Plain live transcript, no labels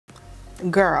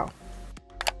girl.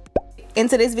 In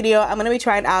today's video, I'm going to be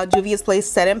trying out Juvia's Place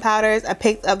setting powders. I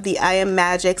picked up the I Am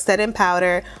Magic setting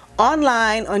powder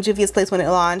online on Juvia's Place when it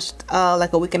launched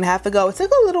like a week and a half ago. It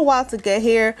took a little while to get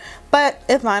here, but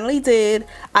it finally did.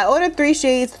 I ordered 3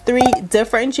 shades, 3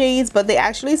 different shades, but they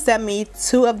actually sent me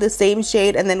 2 of the same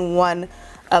shade and then 1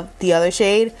 of the other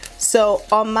shade. So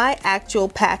on my actual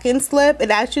packing slip,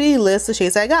 it actually lists the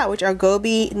shades I got, which are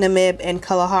Gobi, Namib, and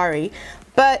Kalahari.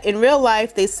 But in real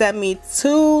life, they sent me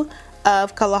 2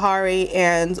 of Kalahari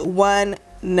and 1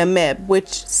 Namib,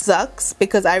 which sucks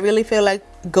because I really feel like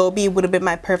Gobi would have been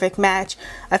my perfect match.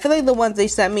 I feel like the ones they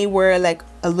sent me were like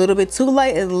a little bit too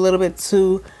light and a little bit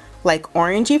too like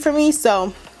orangey for me.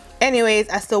 So anyways,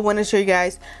 I still want to show you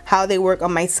guys how they work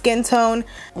on my skin tone.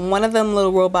 One of them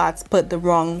little robots put the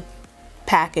wrong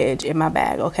package in my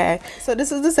bag. Okay, so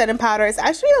this is the setting powder. It's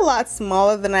actually a lot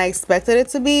smaller than I expected it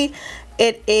to be.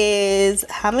 It is,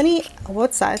 how many,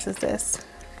 what size is this?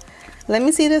 Let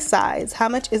me see the size. How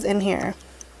much is in here?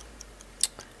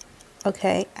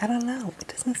 Okay, I don't know. It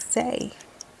doesn't say.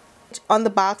 On the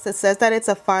box, it says that it's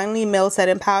a finely milled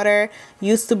setting powder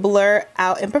used to blur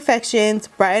out imperfections,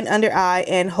 brighten under eye,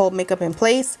 and hold makeup in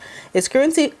place. It's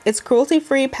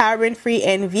cruelty-free, paraben-free,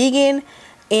 and vegan.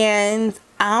 And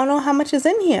I don't know how much is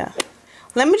in here.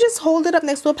 Let me just hold it up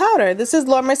next to a powder. This is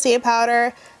Mercier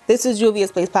powder. This is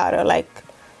Juvia's Place powder. Like,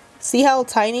 see how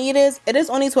tiny it is? It is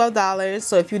only $12,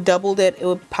 so if you doubled it, it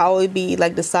would probably be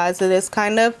like the size of this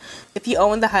kind of. If you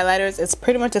own the highlighters, it's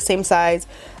pretty much the same size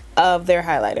of their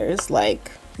highlighters.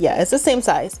 Like, yeah, it's the same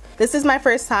size. This is my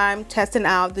first time testing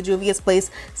out the Juvia's Place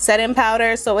setting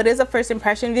powder, so it is a first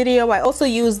impression video. I also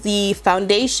use the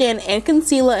foundation and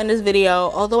concealer in this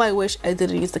video, although I wish I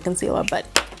didn't use the concealer, but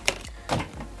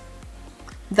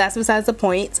that's besides the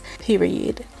point.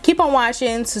 Period. Keep on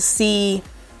watching to see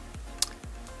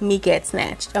me get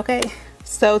snatched. Okay,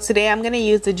 so today I'm gonna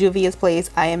use the Juvia's Place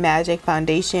I Am Magic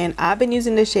foundation. I've been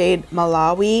using the shade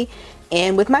Malawi,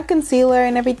 and with my concealer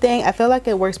and everything, I feel like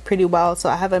it works pretty well, so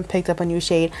I haven't picked up a new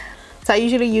shade. So I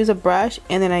usually use a brush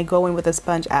and then I go in with a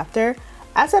sponge after.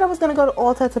 I said I was gonna go to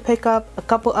Ulta to pick up a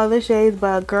couple other shades,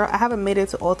 but girl, I haven't made it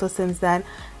to Ulta since then.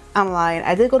 I'm lying.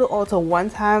 I did go to Ulta one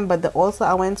time, but the Ulta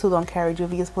I went to don't carry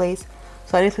Juvia's Place,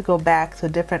 so I need to go back to a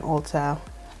different Ulta.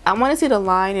 I want to see the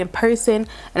line in person,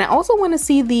 and I also want to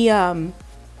see the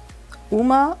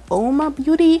Uma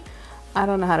Beauty. I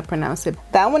don't know how to pronounce it.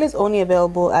 That one is only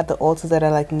available at the Ultas that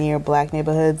are like near black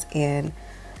neighborhoods, and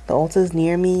the Ultas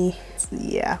near me,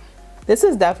 yeah. This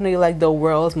is definitely like the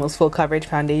world's most full coverage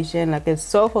foundation. Like, it's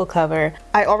so full cover.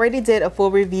 I already did a full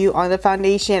review on the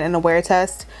foundation and a wear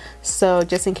test, so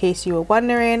just in case you were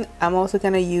wondering, I'm also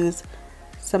gonna use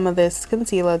some of this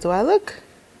concealer. Do I look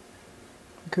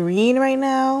green right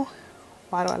now?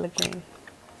 Why do I look green?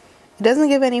 It doesn't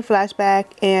give any flashback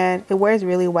and it wears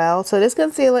really well. So this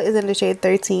concealer is in the shade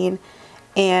 13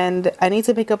 and I need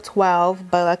to pick up 12,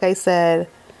 but like I said,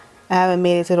 I haven't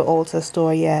made it to the Ulta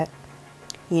store yet.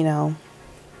 You know,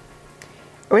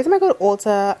 every time I go to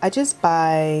Ulta, I just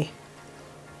buy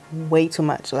way too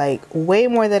much, like way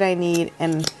more than I need.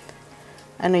 And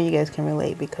I know you guys can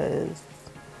relate because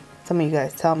some of you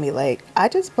guys tell me, like, I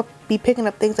just be picking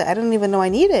up things that I didn't even know I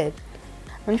needed.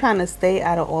 I'm trying to stay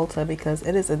out of Ulta because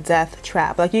it is a death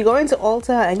trap. Like, you go into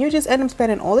Ulta and you just end up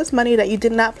spending all this money that you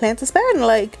did not plan to spend.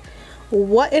 Like,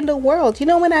 what in the world? You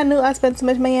know, when I knew I spent so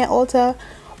much money at Ulta,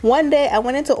 one day I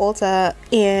went into Ulta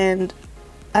and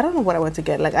I don't know what I went to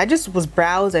get. Like, I just was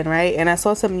browsing, right? And I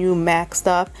saw some new MAC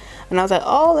stuff and I was like,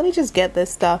 oh, let me just get this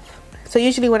stuff. So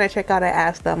usually when I check out, I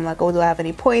ask them like, oh, do I have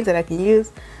any points that I can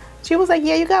use? She was like,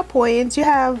 yeah, you got points. You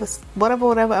have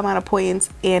whatever amount of points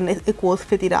and it equals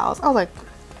 $50. I was like,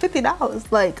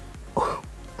 $50? Like,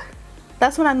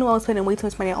 that's when I knew I was spending way too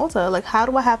much money at Ulta. Like, how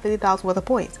do I have $50 worth of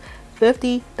points?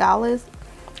 $50?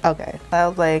 Okay. I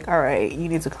was like, all right, you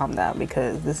need to calm down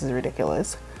because this is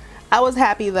ridiculous. I was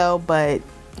happy though, but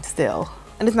still.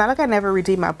 And it's not like I never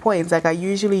redeem my points. Like, I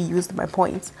usually use my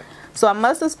points. So I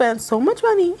must have spent so much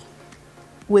money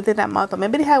within that month, or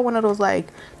maybe they had one of those like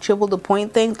triple the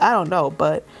point things. I don't know,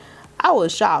 but I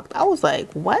was shocked. I was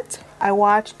like, what? I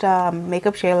watched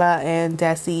Makeup Shayla and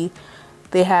Desi.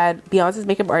 They had Beyonce's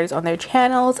makeup artist on their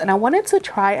channels, and I wanted to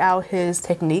try out his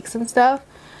techniques and stuff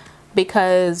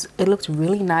because it looked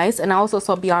really nice. And I also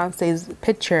saw Beyonce's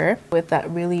picture with that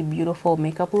really beautiful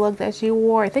makeup look that she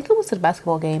wore. I think it was to the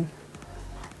basketball game.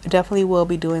 I definitely will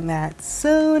be doing that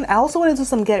soon. I also want to do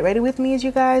some get ready with me's, you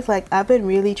guys. Like, I've been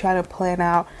really trying to plan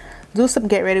out, do some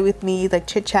get ready with me, like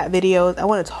chit chat videos. I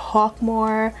want to talk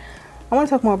more. I want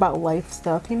to talk more about life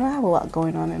stuff. You know, I have a lot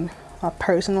going on in my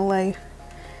personal life.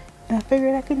 and I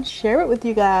figured I can share it with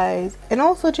you guys, and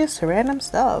also just random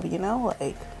stuff, you know.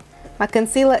 Like, my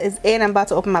concealer is in. I'm about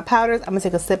to open my powders. I'm gonna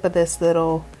take a sip of this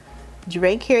little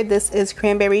drink here. This is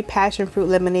cranberry passion fruit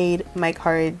lemonade, my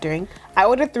card drink. I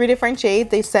ordered 3 different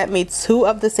shades. They sent me 2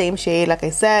 of the same shade, like I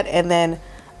said, and then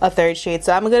a 3rd shade.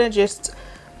 So I'm gonna just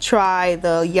try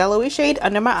the yellowy shade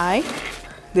under my eye.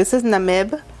 This is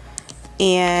Namib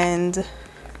and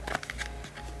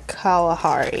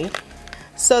Kalahari.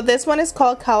 So this one is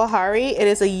called Kalahari. It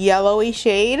is a yellowy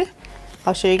shade.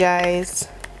 I'll show you guys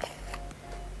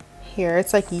here.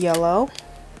 It's like yellow.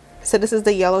 So this is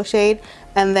the yellow shade.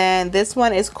 And then this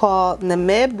one is called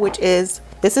Namib, which is,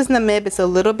 this is Namib. It's a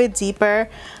little bit deeper.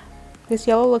 This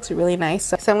yellow looks really nice.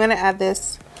 So I'm gonna add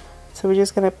this. So we're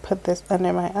just gonna put this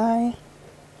under my eye.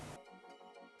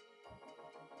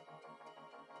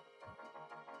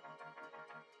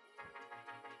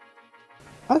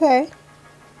 Okay.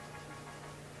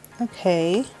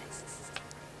 Okay.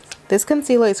 This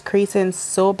concealer is creasing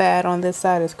so bad on this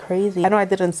side. It's crazy. I know I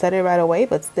didn't set it right away,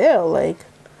 but still, like,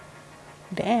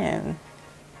 damn.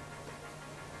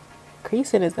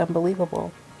 Creasing is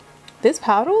unbelievable. This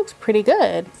powder looks pretty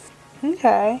good.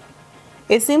 Okay.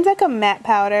 It seems like a matte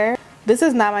powder. This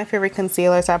is not my favorite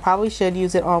concealer, so I probably should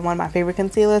use it on one of my favorite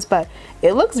concealers, but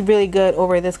it looks really good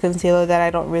over this concealer that I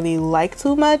don't really like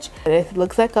too much. It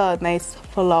looks like a nice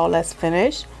flawless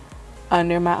finish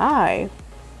under my eye.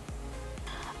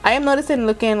 I am noticing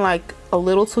looking like a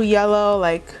little too yellow,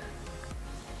 like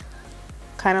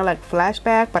kind of like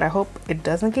flashback, but I hope it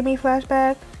doesn't give me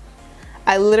flashback.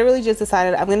 I literally just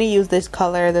decided I'm going to use this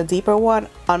color, the deeper one,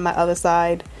 on my other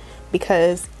side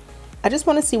because I just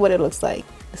want to see what it looks like.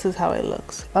 This is how it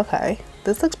looks. Okay,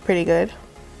 this looks pretty good.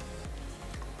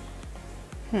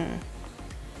 Let's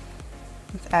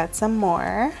add some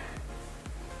more.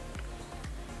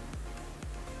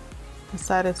 This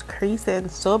side is creasing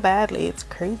so badly, it's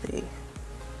crazy.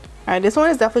 Alright, this one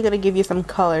is definitely going to give you some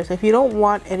color. So if you don't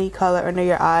want any color under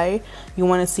your eye, you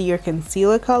want to see your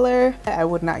concealer color, I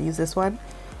would not use this one.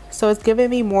 So it's giving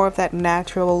me more of that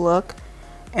natural look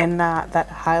and not that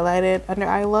highlighted under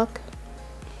eye look.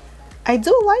 I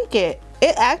do like it.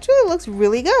 It actually looks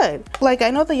really good. Like, I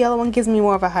know the yellow one gives me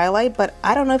more of a highlight, but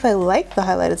I don't know if I like the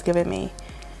highlight it's giving me.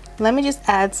 Let me just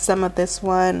add some of this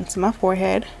one to my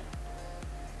forehead.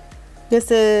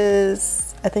 This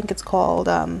is, I think it's called,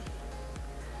 I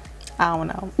don't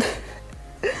know.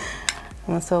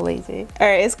 I'm so lazy. All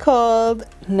right, it's called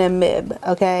Namib,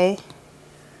 okay?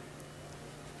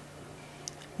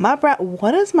 My brow,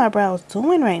 what is my brows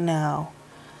doing right now?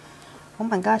 Oh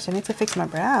my gosh, I need to fix my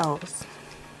brows.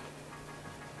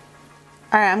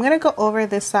 All right, I'm gonna go over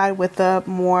this side with the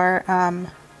more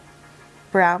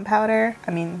brown powder.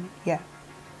 I mean, yeah.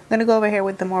 I'm gonna go over here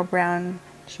with the more brown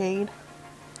shade.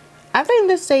 I think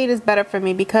this shade is better for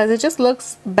me because it just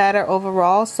looks better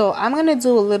overall. So I'm gonna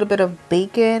do a little bit of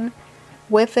bacon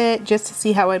with it just to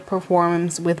see how it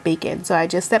performs with bacon. So I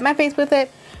just set my face with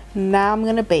it. Now I'm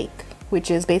gonna bake,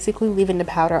 which is basically leaving the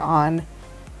powder on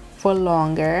for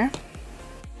longer.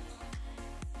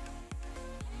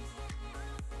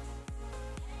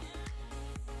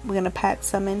 We're gonna pat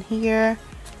some in here.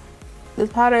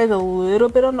 This powder is a little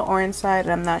bit on the orange side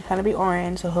and I'm not trying to be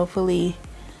orange, so hopefully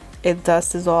it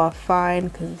dusts off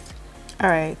fine. Cause all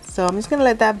right, so I'm just gonna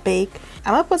let that bake.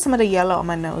 I'm gonna put some of the yellow on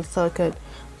my nose so it could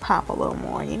pop a little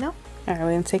more, you know. All right,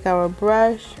 we're gonna take our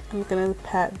brush. I'm gonna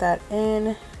pat that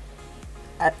in.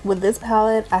 With this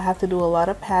palette, I have to do a lot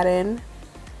of patting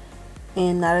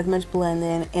and not as much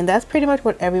blending, and that's pretty much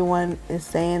what everyone is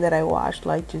saying that I watched.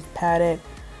 Like, just pat it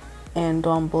and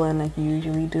don't blend like you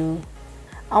usually do.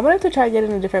 I wanted to try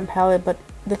getting a different palette, but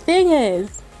the thing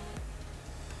is,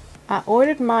 I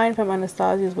ordered mine from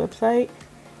Anastasia's website,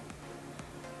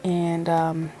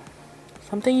 and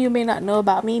something you may not know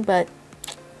about me, but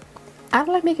I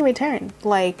don't like making returns.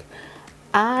 Like,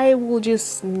 I will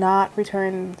just not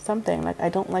return something. Like, I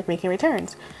don't like making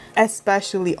returns,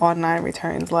 especially online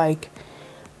returns. Like,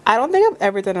 I don't think I've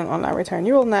ever done an online return.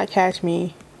 You will not catch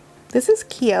me. This is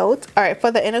cute. All right,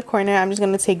 for the inner corner, I'm just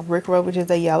gonna take Brick Road, which is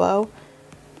the yellow,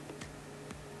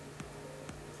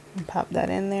 and pop that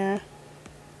in there.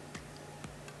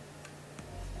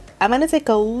 I'm gonna take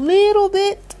a little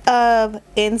bit of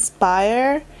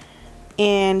Inspire,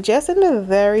 and just in the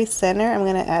very center, I'm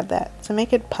gonna add that to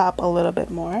make it pop a little bit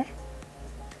more.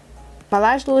 My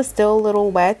lash glue is still a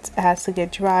little wet. It has to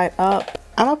get dried up.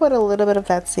 I'm gonna put a little bit of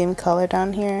that same color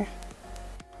down here.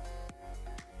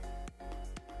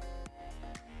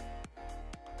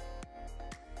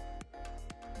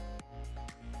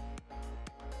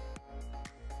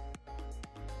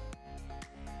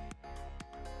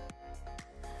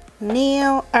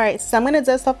 Now, alright, so I'm gonna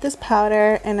dust off this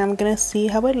powder and I'm gonna see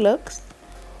how it looks.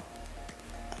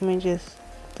 Let me just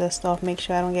dust off, make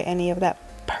sure I don't get any of that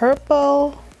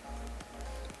purple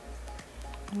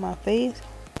on my face.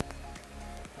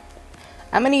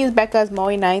 I'm gonna use Becca's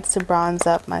Maui Nights to bronze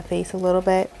up my face a little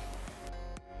bit.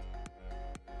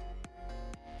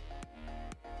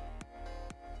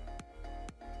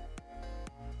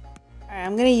 Alright,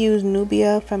 I'm gonna use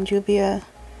Nubia from Juvia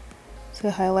to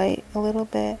highlight a little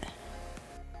bit.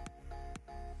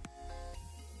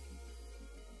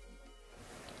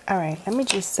 Alright, let me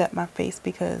just set my face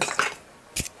because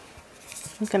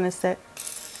I'm gonna set.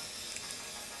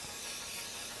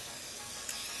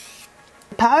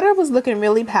 The powder was looking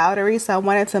really powdery, so I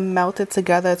wanted to melt it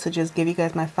together to just give you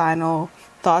guys my final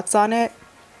thoughts on it.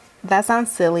 That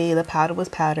sounds silly, the powder was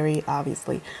powdery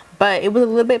obviously, but it was a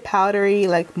little bit powdery,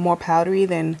 like more powdery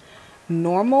than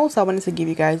normal, so I wanted to give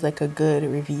you guys like a good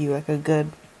review, like a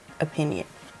good opinion.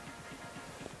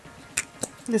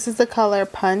 This is the color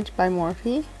Punch by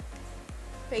Morphe.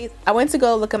 I went to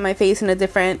go look at my face in a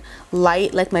different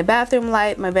light, like my bathroom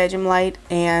light, my bedroom light,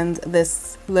 and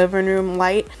this living room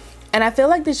light. And I feel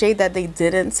like the shade that they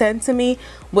didn't send to me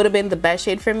would have been the best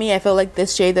shade for me. I feel like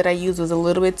this shade that I used was a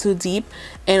little bit too deep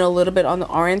and a little bit on the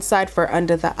orange side for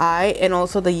under the eye. And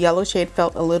also the yellow shade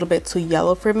felt a little bit too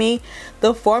yellow for me.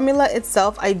 The formula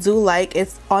itself I do like.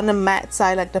 It's on the matte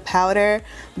side like the powder,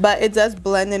 but it does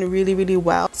blend in really, really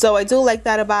well. So I do like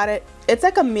that about it. It's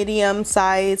like a medium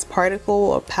size particle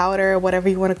or powder, whatever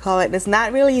you want to call it. It's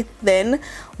not really thin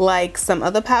like some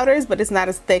other powders, but it's not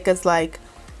as thick as like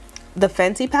the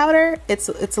Fenty powder. It's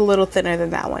a little thinner than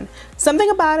that one. Something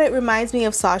about it reminds me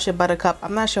of Sacha Buttercup.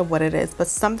 I'm not sure what it is, but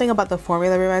something about the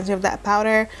formula reminds me of that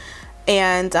powder.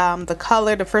 And the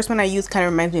color, the first one I used, kind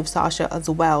of reminds me of Sacha as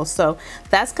well. So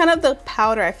that's kind of the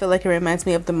powder I feel like it reminds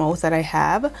me of the most that I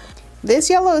have.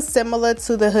 This yellow is similar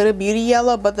to the Huda Beauty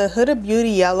yellow, but the Huda Beauty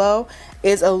yellow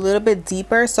is a little bit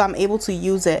deeper, so I'm able to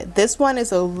use it. This one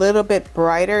is a little bit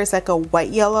brighter. It's like a white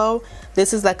yellow.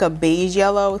 This is like a beige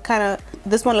yellow.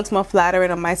 This one looks more flattering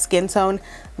on my skin tone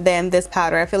than this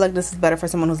powder. I feel like this is better for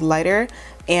someone who's lighter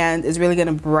and is really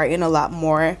gonna brighten a lot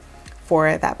more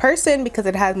for that person because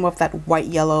it has more of that white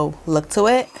yellow look to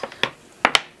it,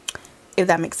 if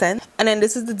that makes sense. And then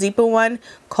this is the deeper one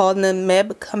called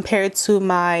Namib compared to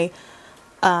my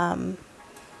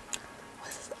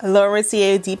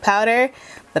Mercier deep powder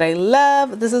that I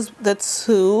love. This is the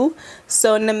 2.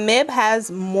 So Namib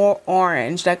has more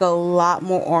orange, like a lot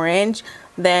more orange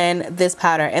than this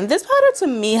powder. And this powder to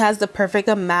me has the perfect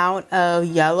amount of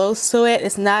yellows to it.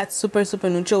 It's not super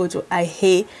neutral, which I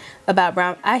hate about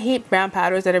brown. I hate brown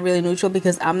powders that are really neutral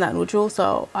because I'm not neutral,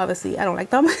 so obviously I don't like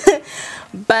them.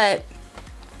 But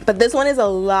this one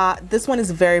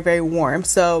is very warm.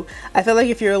 So I feel like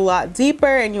if you're a lot deeper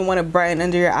and you want to brighten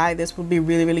under your eye, this would be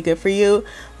really good for you.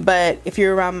 But if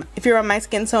you're around my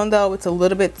skin tone though, it's a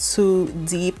little bit too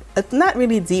deep. It's not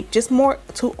really deep, just more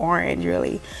too orange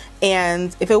really.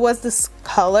 And if it was this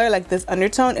color, like this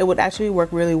undertone, it would actually work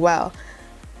really well.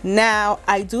 Now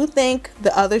I do think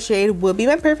the other shade will be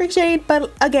my perfect shade,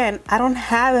 but again, I don't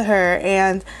have her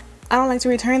and I don't like to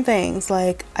return things,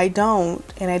 like I don't,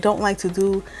 and I don't like to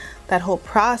do that whole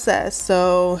process.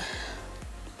 So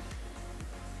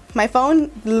my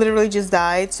phone literally just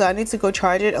died, so I need to go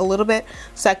charge it a little bit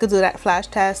so I could do that flash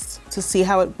test to see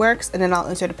how it works, and then I'll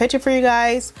insert a picture for you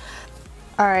guys.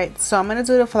 All right, so I'm gonna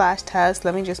do the flash test.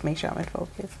 Let me just make sure I'm in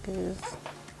focus, because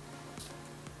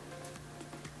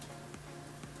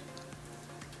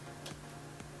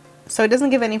so it doesn't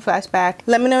give any flashback.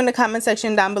 Let me know in the comment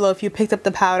section down below if you picked up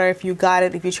the powder, if you got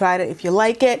it, if you tried it, if you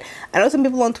like it. I know some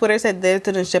people on Twitter said theirs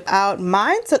didn't ship out.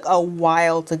 Mine took a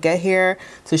while to get here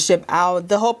to ship out.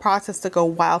 The whole process took a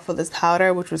while for this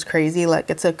powder, which was crazy. Like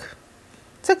it took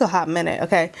a hot minute.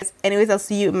 Okay, anyways, I'll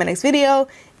see you in my next video.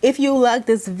 If you like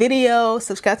this video,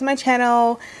 subscribe to my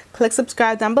channel, click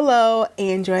subscribe down below,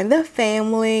 and join the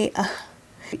family.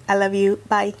 I love you.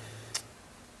 Bye.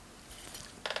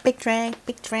 Big drink,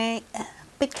 big drink,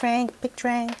 big drink, big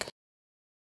drink.